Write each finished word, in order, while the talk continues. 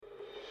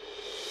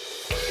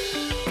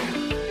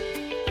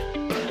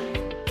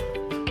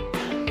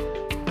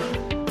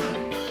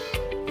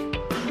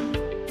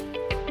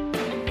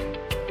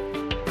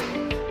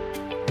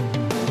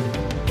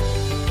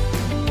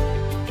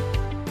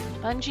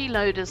Bunge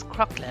Loders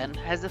Crockland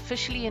has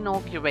officially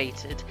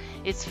inaugurated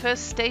its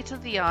first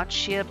state-of-the-art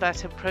shea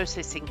butter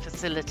processing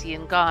facility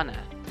in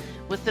Ghana,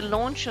 with the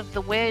launch of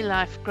the Where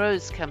Life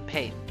Grows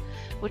campaign,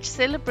 which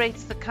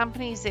celebrates the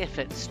company's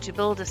efforts to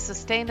build a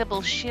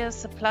sustainable shea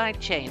supply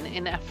chain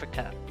in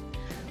Africa.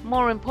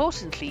 More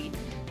importantly,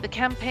 the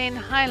campaign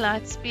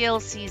highlights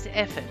BLC's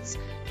efforts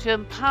to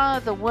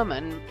empower the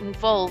women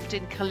involved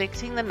in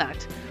collecting the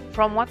nut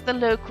from what the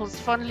locals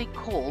fondly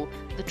call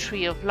the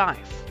Tree of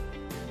Life.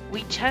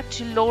 We chat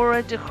to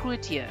Laura de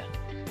Grootje,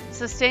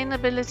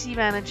 Sustainability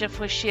Manager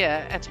for Shea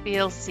at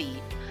BLC,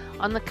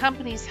 on the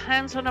company's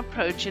hands-on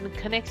approach in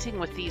connecting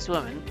with these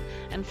women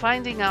and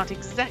finding out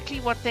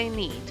exactly what they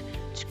need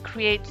to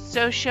create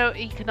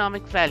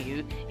socio-economic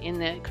value in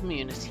their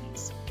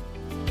communities.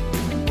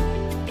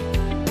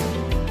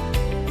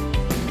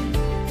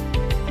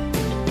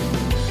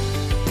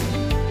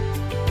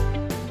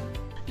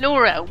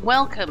 Laura,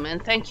 welcome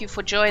and thank you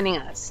for joining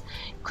us.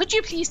 Could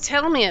you please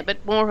tell me a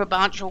bit more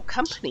about your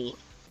company?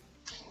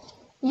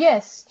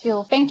 Yes,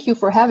 Jill, thank you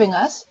for having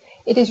us.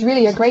 It is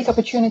really a great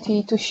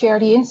opportunity to share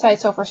the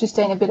insights of our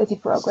sustainability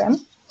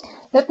program.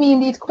 Let me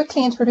indeed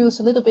quickly introduce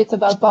a little bit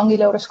about Bunge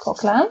Loders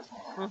Crockland.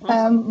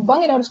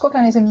 Bunge Loders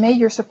Crockland is a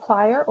major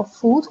supplier of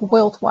food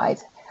worldwide.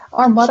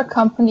 Our mother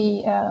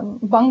company,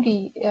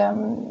 Bunge,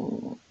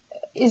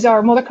 is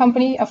our mother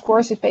company. Of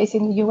course, it's based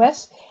in the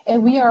US,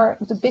 and we are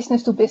the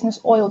business-to-business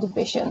oil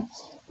division.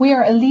 We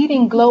are a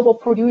leading global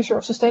producer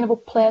of sustainable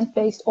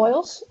plant-based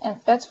oils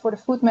and fats for the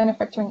food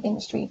manufacturing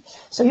industry.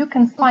 So you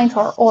can find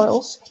our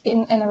oils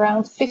in and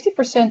around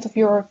 50% of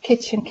your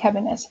kitchen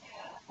cabinets.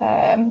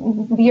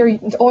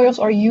 The oils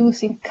are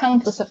used in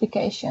countless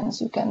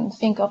applications. You can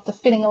think of the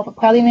filling of a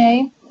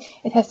praline.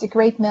 It has the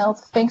great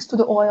melt thanks to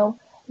the oil.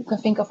 You can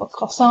think of a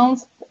croissant.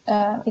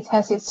 It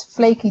has its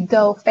flaky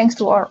dough thanks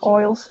to our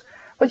oils.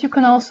 But you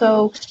can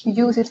also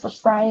use it for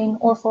frying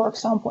or, for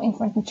example,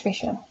 infant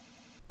nutrition.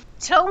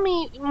 Tell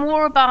me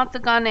more about the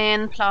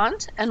Ghanaian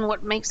plant and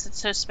what makes it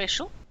so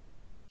special.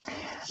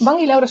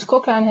 Bunge Loders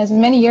Crockland has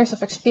many years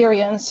of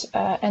experience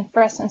and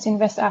presence in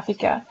West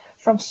Africa,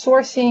 from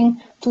sourcing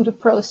to the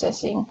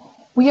processing.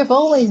 We have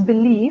always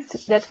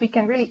believed that we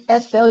can really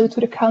add value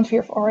to the country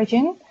of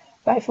origin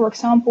by, for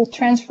example,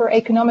 transfer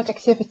economic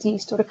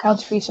activities to the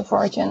countries of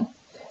origin.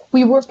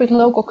 We work with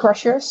local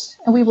crushers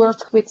and we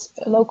work with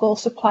local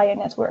supplier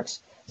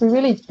networks. We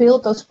really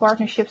build those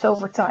partnerships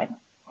over time.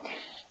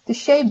 The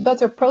shea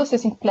butter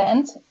processing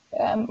plant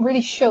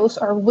really shows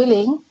our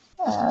willing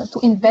to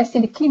invest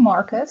in the key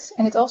markets,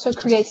 and it also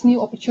creates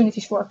new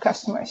opportunities for our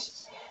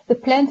customers. The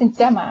plant in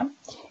Tema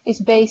is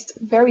based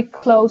very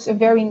close and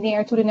very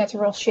near to the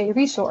natural shea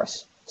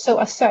resource. So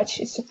as such,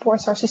 it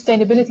supports our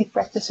sustainability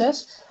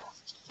practices.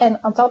 And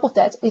on top of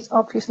that, it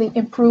obviously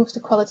improves the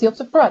quality of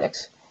the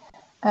products.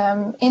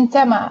 In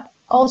Tema,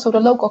 also the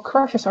local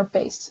crushers are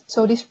based.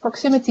 So this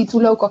proximity to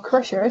local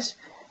crushers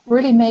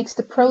really makes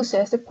the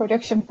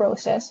production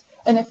process,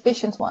 an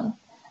efficient one,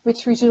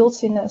 which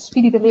results in a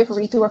speedy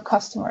delivery to our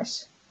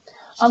customers.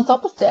 On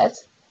top of that,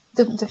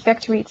 the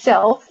factory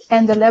itself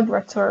and the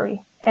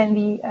laboratory and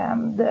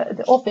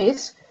the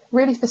office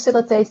really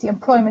facilitates the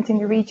employment in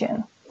the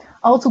region.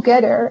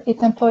 Altogether,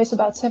 it employs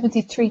about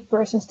 73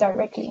 persons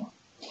directly.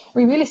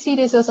 We really see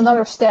this as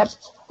another step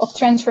of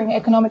transferring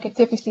economic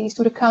activities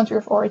to the country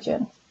of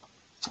origin.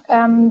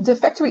 The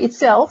factory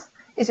itself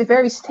is a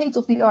very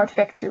state-of-the-art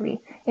factory.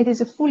 It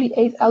is a fully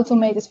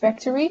automated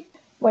factory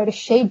where the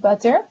shea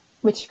butter,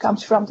 which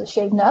comes from the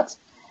shea nut,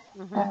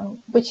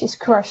 which is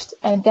crushed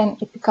and then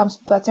it becomes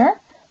butter,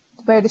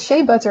 where the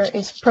shea butter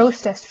is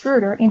processed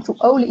further into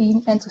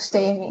olein and to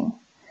stearin.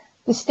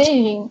 The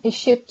stearin is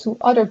shipped to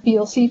other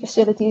BLC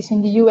facilities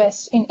in the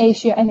US, in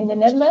Asia and in the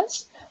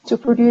Netherlands to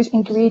produce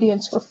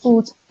ingredients for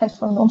food and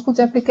for non-food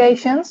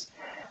applications,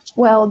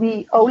 while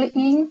the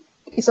olein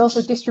is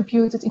also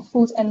distributed in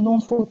food and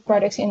non-food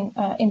products in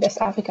West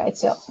Africa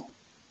itself.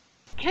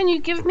 Can you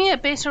give me a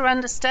better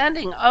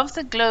understanding of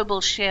the global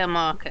shea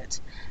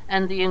market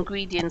and the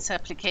ingredients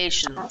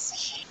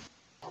applications?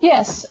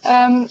 Yes,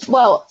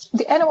 well,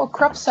 the annual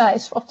crop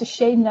size of the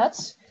shea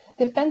nuts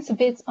depends a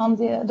bit on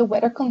the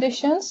weather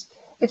conditions.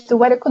 If the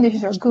weather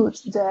conditions are good,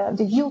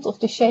 the yield of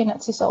the shea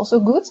nuts is also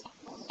good.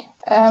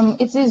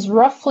 It is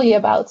roughly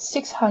about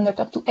 600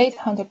 up to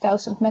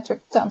 800,000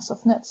 metric tons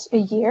of nuts a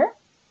year.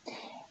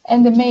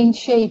 And the main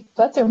shea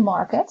butter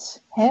markets,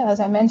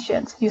 as I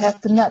mentioned, you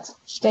have the nut,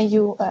 then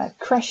you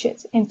crush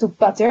it into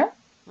butter.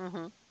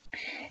 Mm-hmm.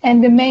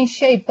 And the main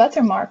shea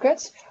butter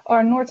markets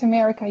are North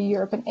America,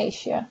 Europe, and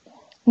Asia.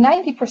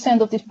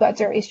 90% of this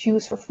butter is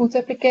used for food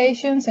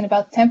applications and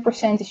about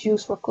 10% is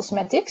used for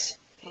cosmetics.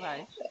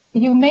 Right.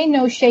 You may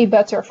know shea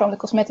butter from the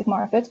cosmetic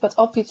market, but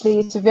obviously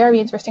it's a very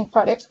interesting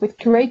product with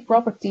great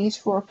properties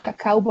for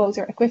cacao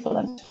butter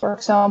equivalent, for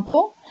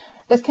example,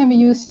 that can be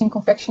used in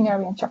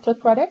confectionery and chocolate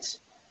products.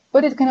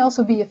 But it can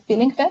also be a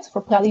filling fat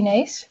for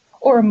pralines,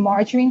 or a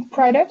margarine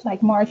product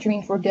like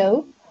margarine for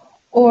dough,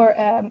 or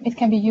it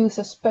can be used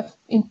as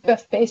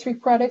puff pastry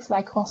products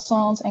like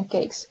croissants and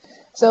cakes.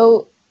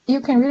 So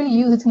you can really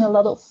use it in a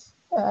lot of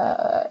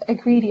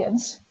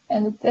ingredients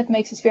and that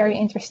makes it very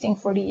interesting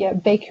for the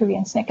bakery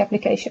and snack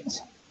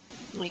applications.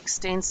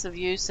 Extensive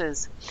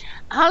uses.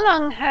 How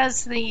long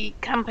has the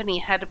company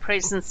had a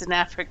presence in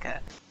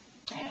Africa?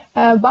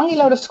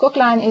 Bangilouders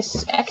Skoklaan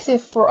is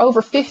active for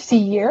over 50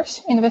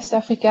 years in West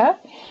Africa.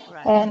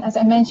 Right. And as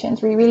I mentioned,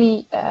 we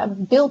really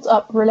built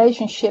up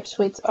relationships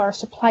with our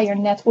supplier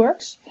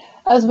networks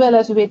as well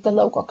as with the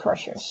local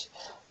crushers.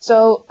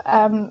 So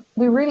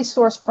we really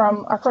source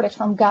from our products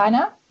from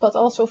Ghana, but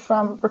also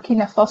from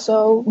Burkina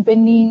Faso,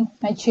 Benin,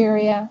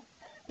 Nigeria,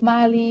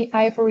 Mali,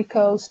 Ivory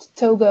Coast,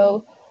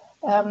 Togo.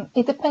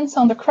 It depends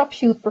on the crop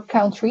yield per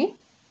country.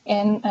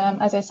 And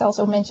as I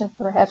also mentioned,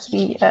 perhaps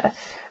we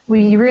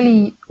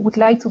really would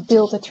like to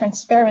build a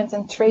transparent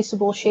and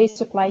traceable shea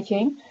supply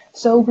chain.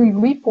 So we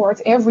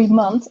report every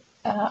month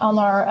on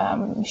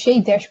our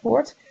shea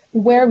dashboard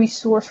where we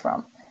source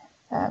from.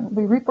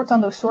 We report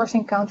on those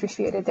sourcing countries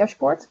via the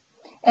dashboard.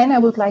 And I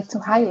would like to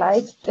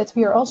highlight that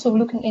we are also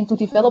looking into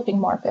developing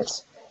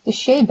markets. The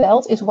shea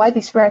belt is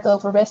widely spread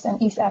over West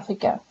and East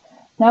Africa.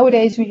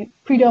 Nowadays, we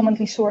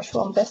predominantly source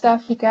from West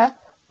Africa,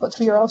 but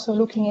we are also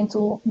looking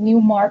into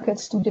new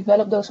markets to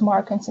develop those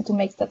markets and to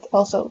make that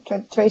also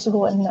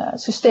traceable and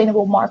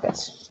sustainable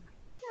markets.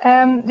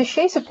 The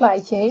shea supply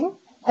chain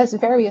has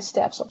various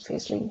steps,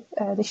 obviously.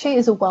 The shea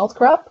is a wild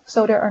crop,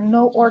 so there are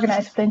no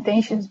organized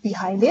plantations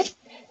behind it.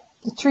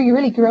 The tree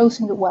really grows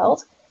in the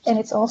wild, and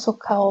it's also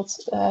called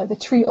the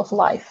tree of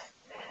life.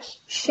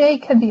 Shea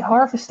can be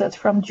harvested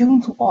from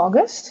June to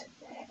August,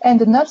 and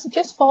the nuts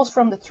just falls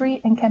from the tree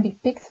and can be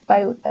picked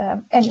by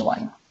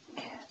anyone.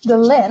 The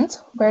land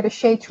where the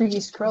shea tree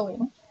is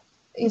growing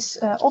is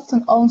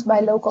often owned by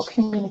local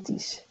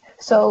communities.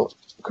 So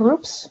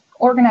groups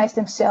organize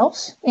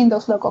themselves in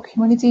those local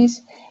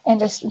communities,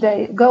 and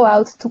they go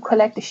out to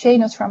collect the shea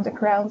nuts from the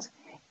ground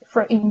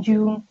in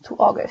June to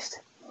August.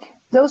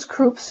 Those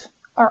groups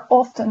are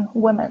often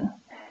women.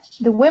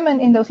 The women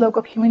in those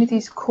local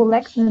communities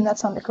collect the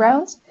nuts on the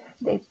ground.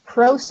 They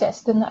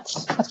process the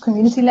nuts at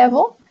community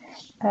level.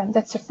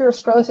 That's the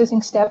first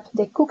processing step.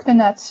 They cook the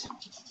nuts,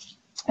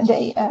 and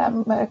they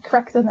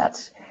crack the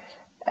nuts,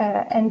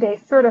 and they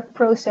further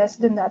process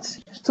the nuts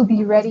to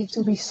be ready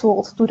to be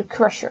sold to the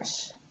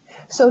crushers.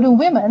 So the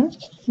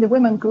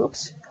women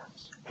groups,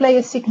 play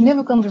a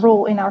significant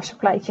role in our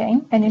supply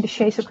chain and in the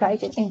shea supply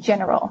chain in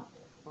general.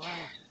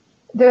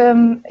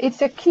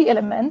 It's a key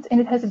element, and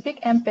it has a big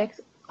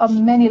impact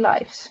on many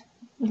lives.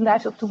 The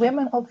lives of the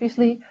women,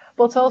 obviously,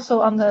 but also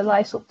on the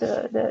lives of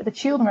the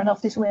children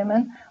of these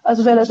women,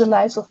 as well as the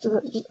lives of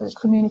the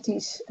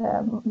communities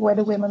where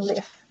the women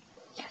live.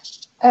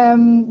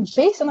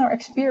 Based on our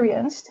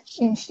experience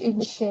in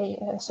the shea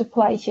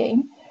supply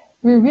chain,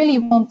 we really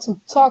want to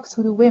talk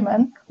to the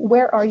women.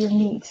 Where are your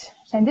needs?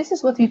 And this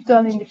is what we've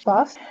done in the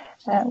past.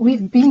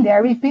 We've been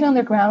there, we've been on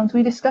the ground,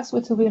 we discussed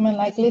with the women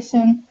like,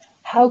 listen,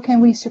 how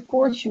can we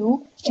support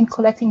you in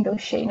collecting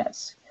those shea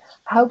nuts?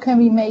 How can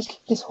we make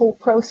this whole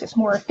process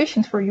more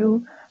efficient for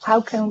you? How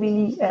can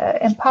we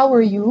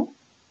empower you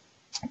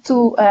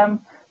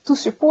to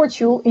support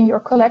you in your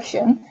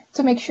collection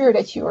to make sure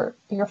that your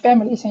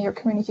families and your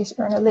communities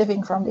earn a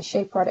living from the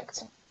shea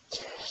product?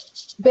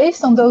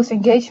 Based on those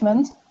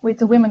engagements with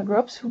the women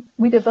groups,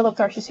 we developed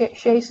our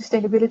shea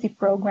sustainability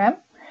program,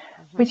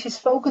 which is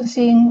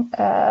focusing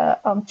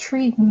on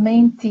three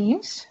main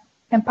themes: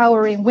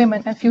 empowering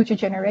women and future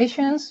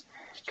generations,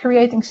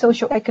 creating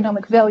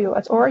socio-economic value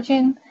at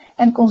origin,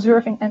 and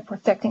conserving and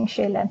protecting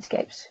shea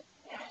landscapes.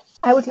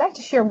 I would like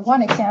to share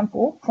one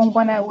example from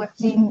when I was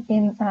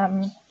in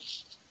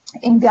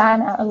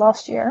Ghana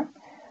last year.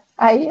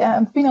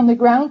 I've been on the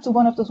ground to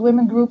one of those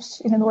women groups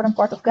in the northern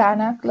part of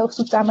Ghana, close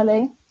to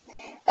Tamale,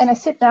 and I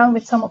sit down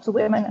with some of the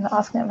women and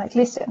ask them, like,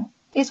 listen,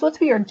 is what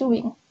we are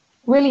doing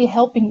really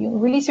helping you,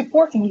 really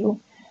supporting you?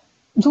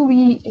 Do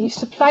we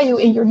supply you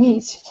in your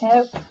needs?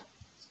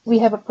 We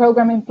have a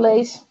program in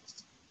place.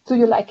 Do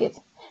you like it?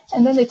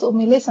 And then they told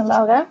me, listen,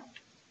 Laura,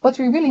 what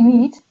we really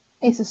need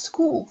is a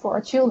school for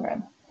our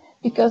children.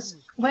 Because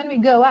when we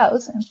go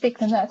out and pick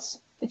the nuts,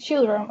 the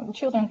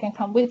children can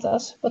come with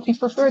us, but we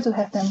prefer to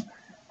have them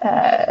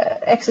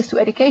access to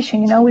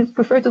education. We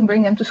prefer to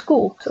bring them to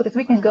school so that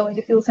we can go in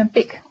the fields and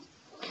pick.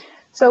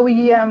 So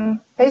we,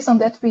 based on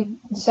that, we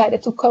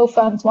decided to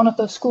co-found one of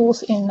those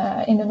schools in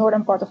the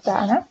northern part of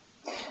Ghana.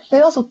 They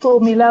also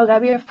told me, Laura,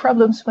 we have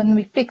problems when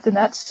we pick the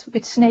nuts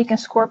with snake and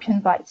scorpion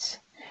bites.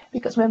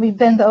 Because when we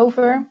bend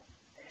over,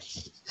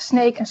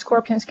 snake and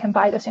scorpions can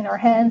bite us in our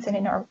hands and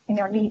in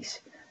our knees.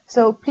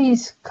 So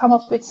please come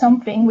up with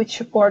something which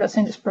support us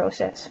in this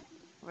process.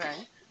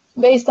 Right.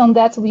 Based on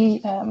that,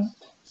 we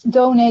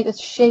donated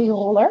shea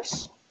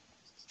rollers,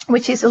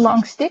 which is a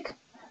long stick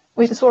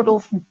with a sort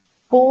of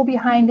ball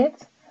behind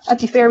it at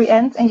the very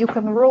end, and you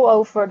can roll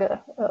over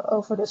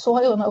the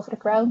soil and over the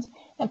ground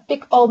and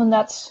pick all the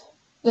nuts,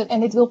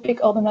 and it will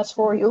pick all the nuts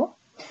for you.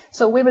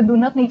 So women do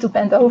not need to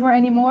bend over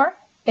anymore.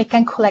 They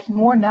can collect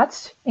more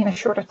nuts in a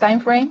shorter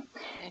time frame.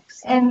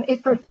 And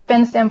it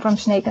prevents them from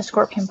snake and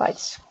scorpion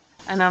bites.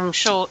 And I'm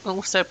sure it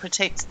also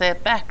protects their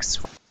backs.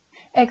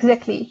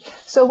 Exactly.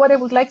 So what I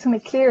would like to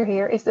make clear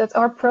here is that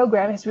our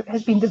program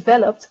has been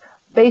developed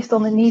based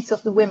on the needs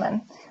of the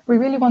women. We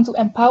really want to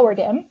empower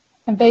them,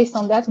 and based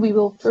on that, we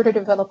will further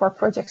develop our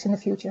projects in the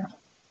future.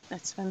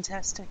 That's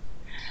fantastic.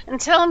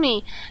 And tell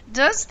me,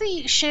 does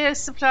the shea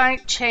supply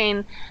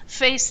chain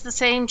face the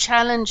same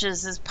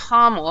challenges as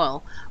palm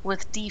oil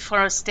with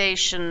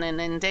deforestation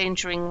and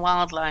endangering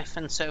wildlife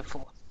and so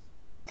forth?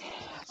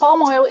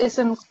 Palm oil is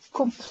a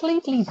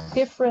completely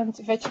different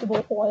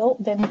vegetable oil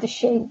than the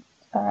shea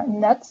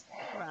nut.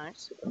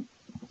 Right.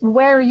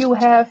 Where you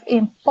have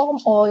in palm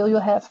oil, you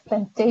have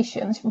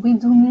plantations. We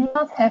do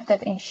not have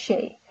that in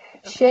shea.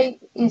 Shea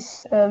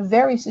is a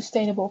very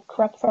sustainable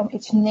crop from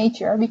its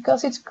nature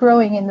because it's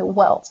growing in the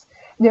wild.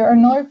 There are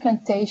no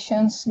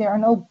plantations, there are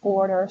no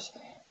borders.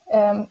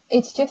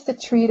 It's just a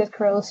tree that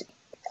grows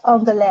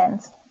on the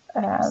land,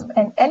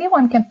 and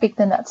anyone can pick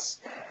the nuts.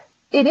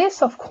 It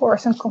is, of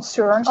course, a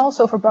concern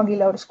also for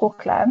Bangilodes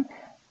Skoklaan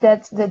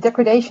that the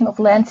degradation of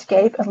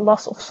landscape and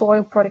loss of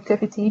soil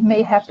productivity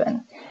may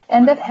happen.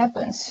 And that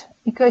happens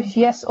because,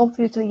 yes,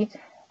 obviously,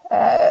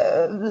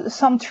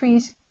 some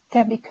trees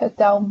can be cut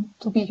down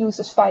to be used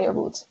as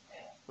firewood.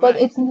 But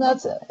it's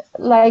not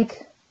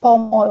like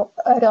palm oil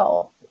at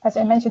all, as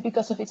I mentioned,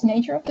 because of its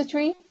nature of the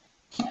tree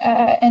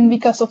and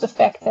because of the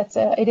fact that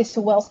it is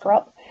a wild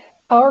crop.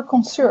 Our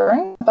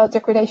concern about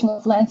degradation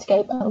of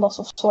landscape and loss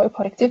of soil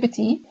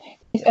productivity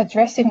is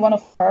addressing one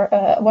of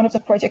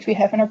the projects we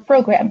have in our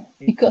program,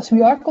 because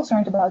we are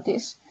concerned about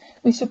this.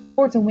 We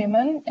support the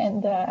women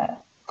and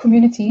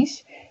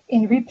communities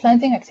in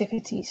replanting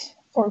activities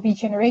or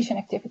regeneration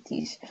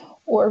activities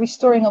or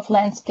restoring of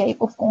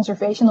landscape, of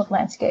conservation of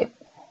landscape.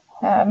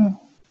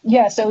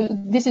 So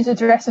this is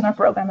addressed in our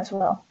program as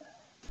well.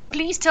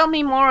 Please tell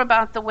me more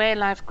about the Where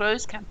Life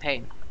Grows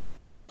campaign.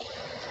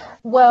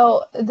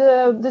 Well,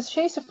 the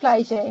shea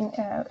supply chain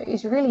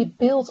is really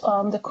built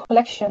on the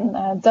collection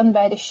done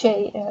by the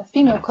shea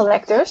female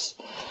collectors.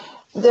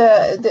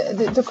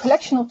 The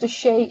collection of the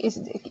shea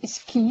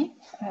is key.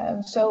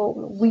 So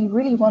we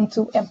really want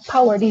to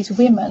empower these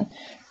women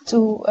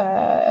to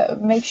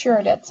make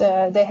sure that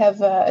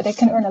they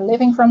can earn a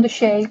living from the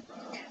shea,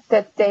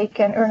 that they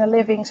can earn a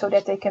living so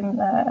that they can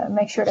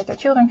make sure that their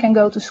children can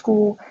go to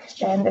school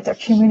and that their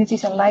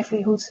communities and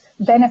livelihoods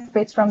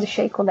benefit from the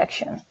shea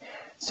collection.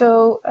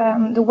 So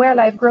the Where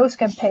Life Grows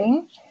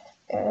campaign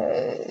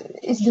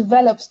is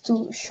developed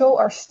to show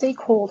our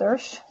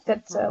stakeholders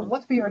that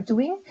what we are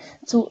doing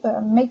to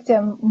make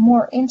them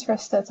more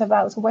interested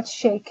about what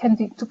shea can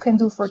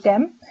do for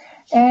them,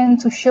 and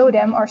to show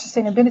them our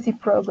sustainability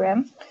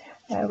program,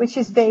 which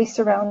is based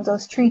around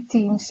those three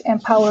themes: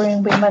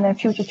 empowering women and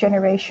future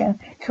generation,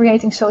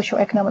 creating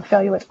socio-economic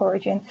value at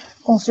origin,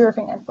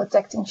 conserving and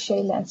protecting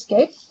shea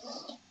landscape.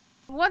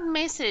 What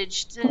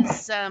message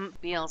does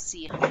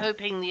BLC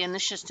hoping the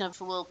initiative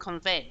will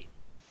convey?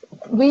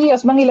 We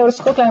as Bangilodes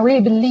Skoklaan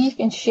really believe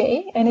in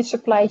shea and its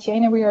supply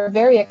chain, and we are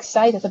very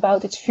excited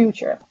about its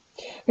future.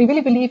 We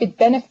really believe it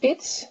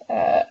benefits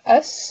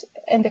us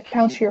and the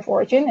country of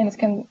origin, and it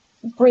can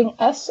bring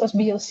us as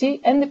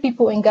BLC and the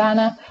people in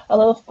Ghana a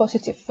lot of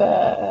positive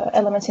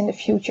elements in the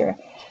future.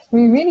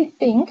 We really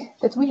think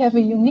that we have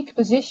a unique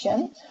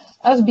position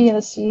as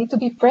BLC to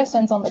be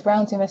present on the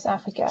ground in West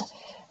Africa.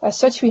 As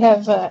such, we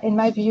have, in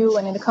my view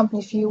and in the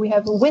company's view, we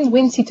have a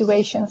win-win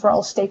situation for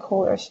all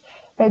stakeholders.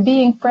 By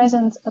being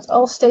present at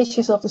all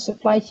stages of the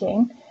supply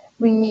chain,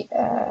 we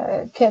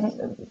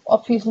can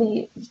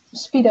obviously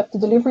speed up the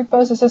delivery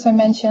process, as I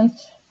mentioned,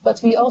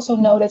 but we also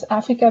know that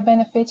Africa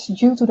benefits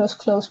due to those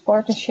close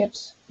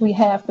partnerships we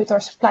have with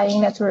our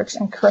supplying networks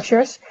and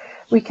crushers.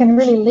 We can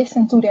really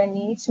listen to their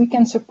needs, we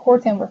can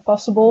support them where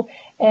possible,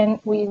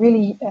 and we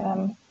really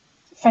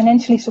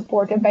financially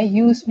support them by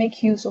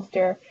make use of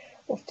their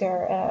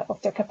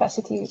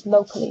capacity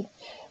locally.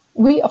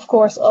 We, of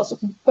course, also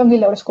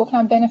Bangilodes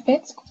Skoklaan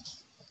benefit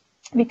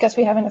because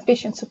we have an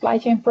efficient supply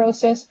chain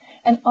process,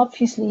 and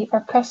obviously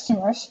our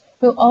customers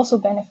will also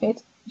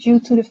benefit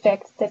due to the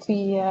fact that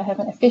we have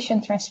an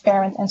efficient,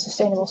 transparent and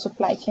sustainable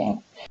supply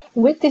chain.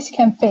 With this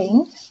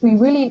campaign, we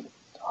really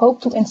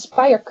hope to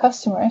inspire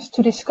customers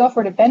to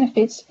discover the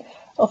benefits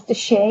of the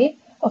shea,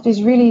 of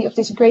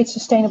this great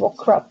sustainable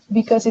crop,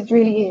 because it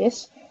really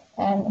is,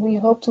 and we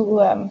hope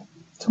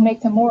to make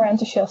them more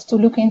enthusiastic to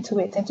look into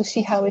it and to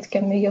see how it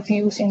can be of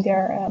use in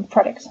their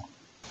products.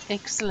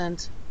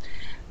 Excellent.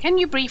 Can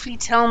you briefly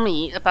tell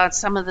me about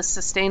some of the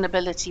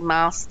sustainability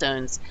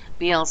milestones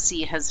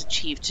BLC has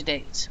achieved to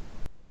date?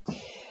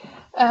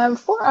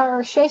 For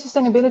our shea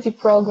sustainability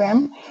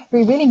program,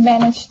 we really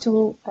managed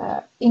to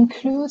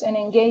include and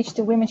engage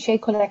the women shea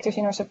collectors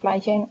in our supply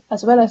chain,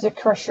 as well as the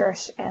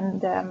crushers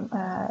and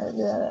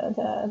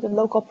the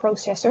local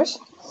processors.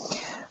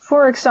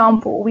 For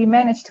example, we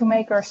managed to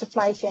make our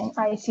supply chain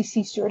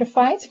ISCC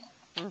certified,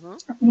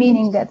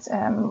 meaning that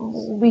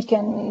we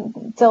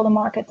can tell the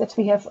market that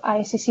we have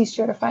ISCC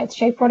certified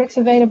shea products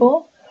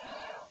available.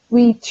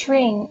 We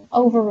train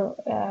over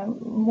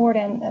more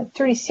than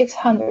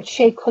 3,600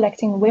 shea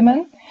collecting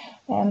women.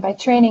 And by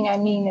training, I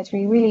mean that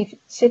we really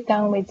sit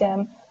down with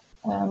them,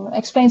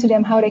 explain to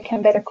them how they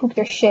can better cook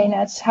their shea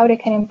nuts, how they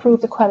can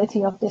improve the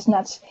quality of these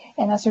nuts,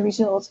 and as a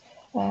result,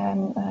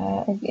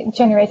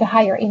 generate a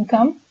higher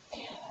income.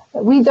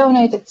 We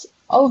donated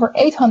over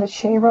 800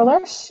 shea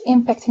rollers,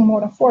 impacting more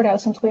than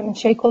 4,000 women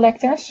shea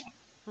collectors.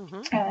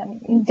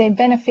 They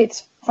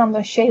benefit from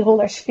the shea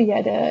rollers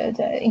via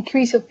the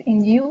increase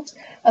in yield,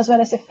 as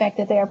well as the fact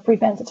that they are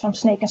prevented from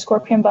snake and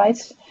scorpion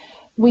bites.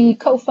 We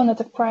co-funded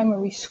a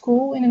primary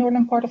school in the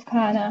northern part of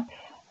Ghana,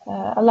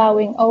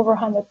 allowing over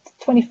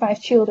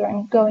 125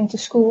 children going to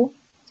school.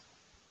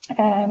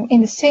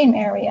 In the same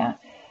area,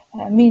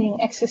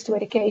 meaning access to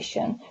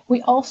education.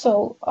 We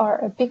also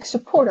are a big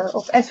supporter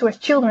of SOS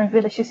Children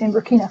Villages in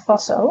Burkina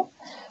Faso,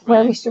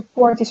 where we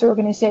support this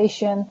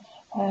organization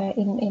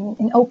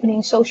in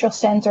opening social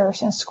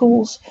centers and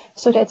schools,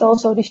 so that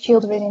also these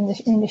children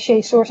in the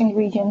shea sourcing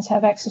regions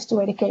have access to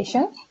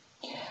education.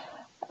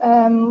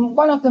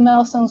 One of the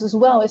milestones as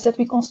well is that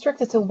we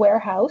constructed a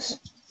warehouse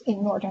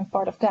in northern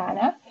part of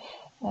Ghana.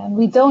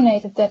 We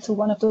donated that to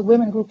one of the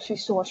women groups we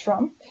source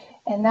from.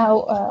 And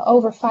now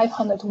over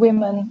 500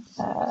 women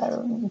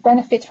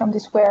benefit from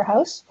this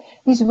warehouse.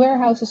 These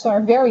warehouses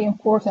are very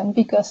important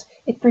because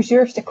it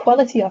preserves the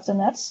quality of the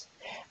nuts,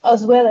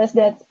 as well as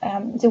that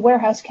the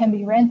warehouse can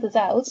be rented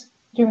out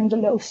during the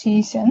low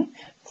season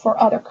for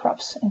other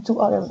crops and to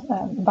other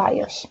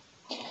buyers.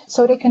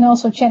 So they can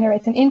also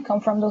generate an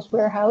income from those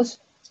warehouses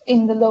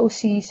in the low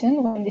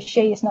season when the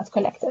shea is not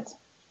collected.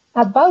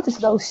 About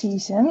this low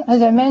season,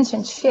 as I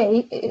mentioned,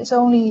 shea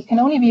can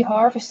only be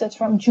harvested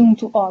from June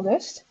to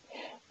August.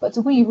 But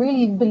we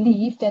really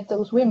believe that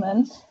those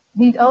women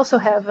also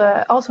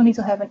need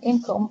to have an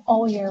income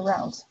all year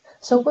round.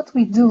 So what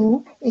we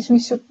do is we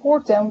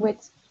support them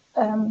with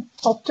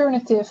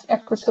alternative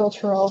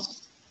agricultural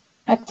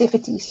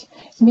activities,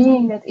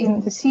 meaning that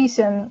in the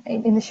season,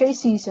 in the shea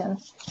season,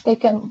 they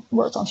can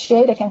work on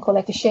shea, they can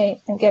collect the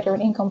shea and gather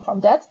an income from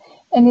that.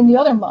 And in the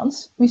other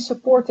months, we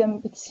support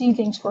them with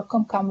seedlings for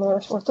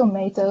cucumbers or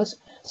tomatoes,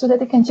 so that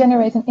they can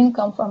generate an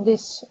income from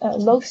this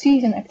low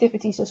season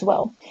activities as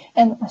well,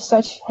 and as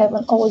such have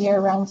an all year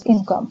round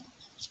income.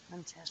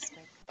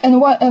 Fantastic.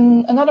 And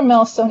another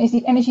milestone is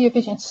the energy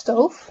efficient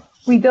stove.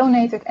 We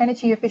donated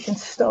energy efficient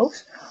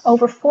stoves,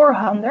 over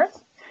 400,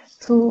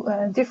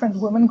 to different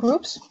women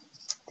groups.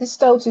 This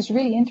stove is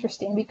really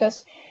interesting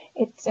because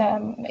it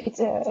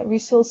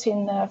results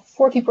in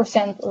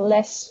 40%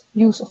 less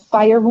use of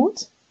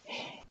firewood.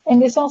 And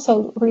this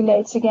also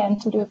relates again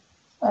to the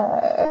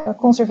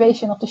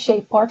conservation of the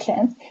shea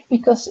parkland,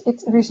 because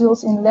it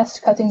results in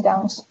less cutting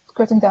down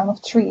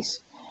of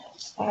trees.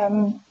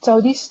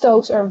 So these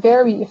stoves are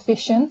very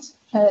efficient.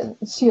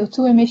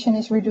 CO2 emission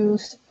is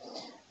reduced,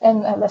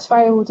 and less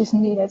firewood is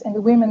needed, and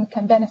the women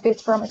can benefit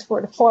from it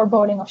for the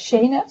parboiling of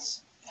shea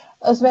nuts,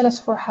 as well as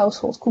for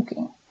household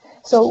cooking.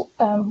 So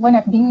when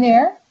I've been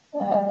there,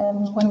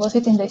 when was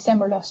it, in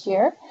December last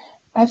year,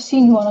 I've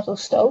seen one of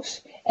those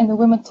stoves, and the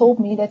women told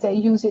me that they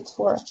use it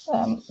for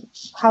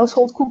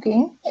household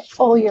cooking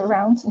all year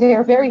round. They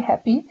are very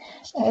happy.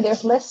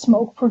 There's less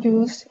smoke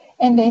produced,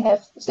 and they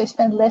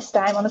spend less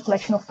time on the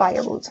collection of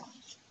firewood.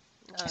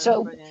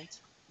 So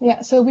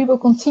we will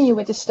continue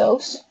with the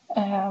stoves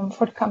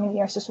for the coming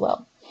years as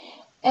well.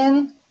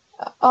 And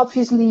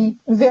obviously,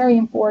 very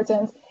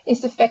important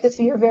is the fact that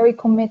we are very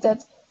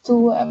committed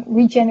to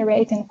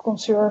regenerate and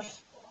conserve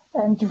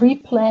and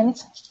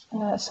replant,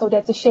 so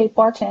that the shea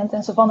parkland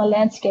and savanna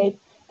landscape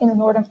in the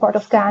northern part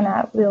of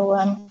Ghana will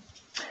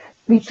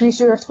be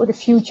preserved for the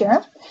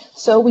future.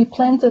 So we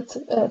planted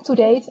to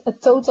date a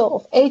total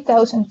of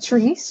 8,000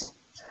 trees,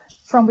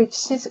 from which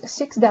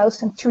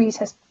 6,000 trees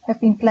have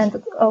been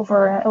planted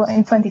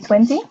in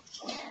 2020.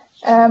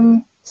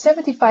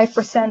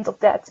 75% of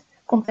that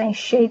contains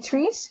shade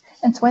trees,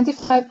 and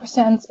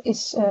 25%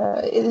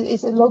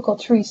 is a local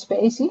tree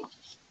species.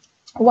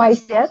 Why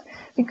is that?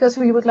 Because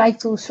we would like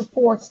to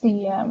support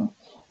the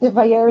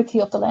variety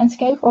of the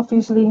landscape.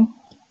 Obviously,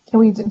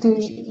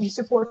 we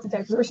support the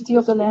diversity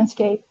of the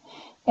landscape,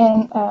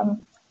 and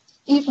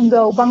even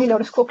though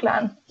Bangladesh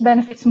Koklaan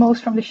benefits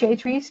most from the shade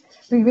trees,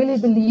 we really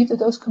believe that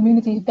those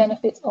communities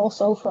benefit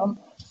also from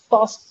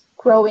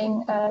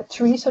fast-growing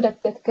trees, so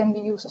that can be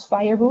used as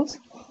firewood,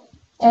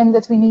 and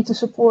that we need to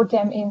support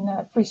them in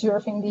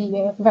preserving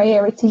the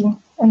variety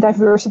and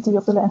diversity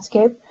of the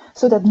landscape,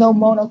 so that no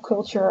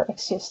monoculture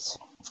exists.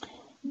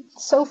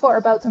 So far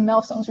about the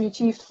milestones we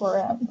achieved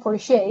for the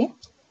shea.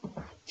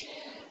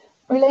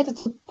 Related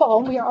to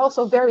palm, we are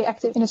also very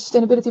active in a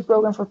sustainability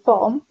program for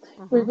palm.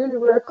 We really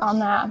work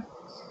on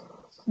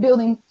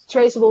building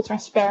traceable,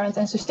 transparent,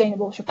 and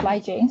sustainable supply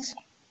chains.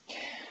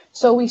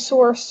 So we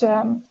source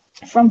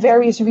from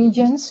various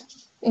regions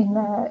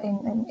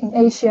in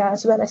Asia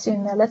as well as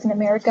in Latin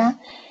America,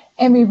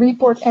 and we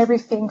report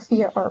everything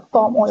via our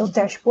palm oil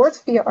dashboard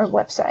via our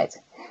website.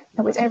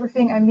 And with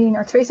everything, I mean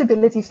our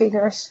traceability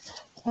figures,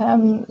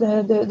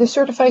 the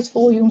certified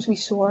volumes we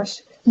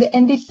source, the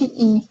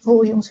NDPE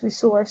volumes we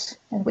source,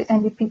 and with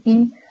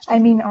NDPE, I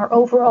mean our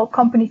overall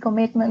company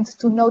commitment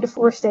to no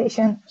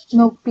deforestation,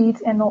 no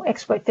peat, and no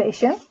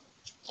exploitation.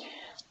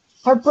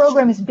 Our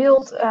program is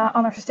built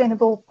on our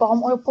sustainable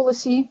palm oil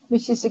policy,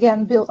 which is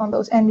again built on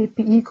those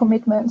NDPE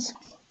commitments.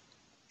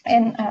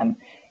 And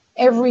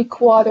every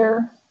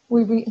quarter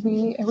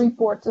we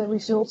report the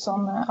results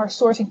on our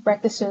sourcing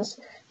practices,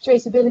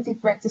 traceability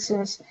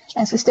practices,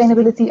 and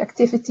sustainability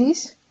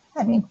activities,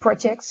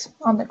 projects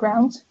on the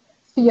ground,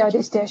 via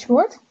this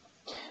dashboard.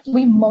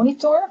 We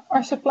monitor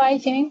our supply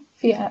chain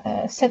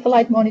via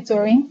satellite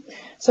monitoring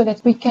so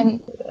that we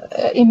can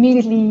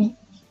immediately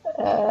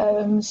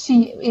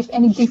see if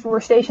any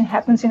deforestation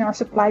happens in our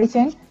supply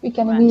chain. We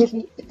can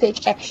immediately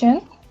take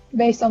action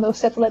based on those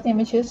satellite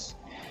images.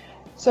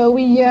 So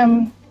we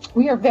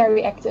are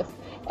very active.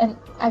 And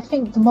I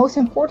think the most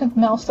important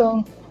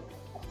milestone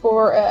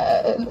for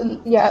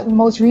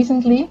most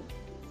recently,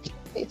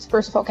 it's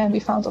first of all can be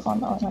found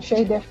on a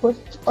Shea dashboard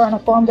or on a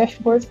Palm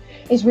dashboard,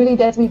 is really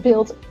that we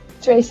built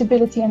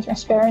traceability and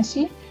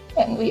transparency,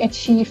 and we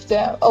achieved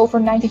over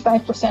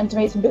 95%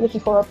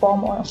 traceability for our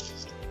palm oil.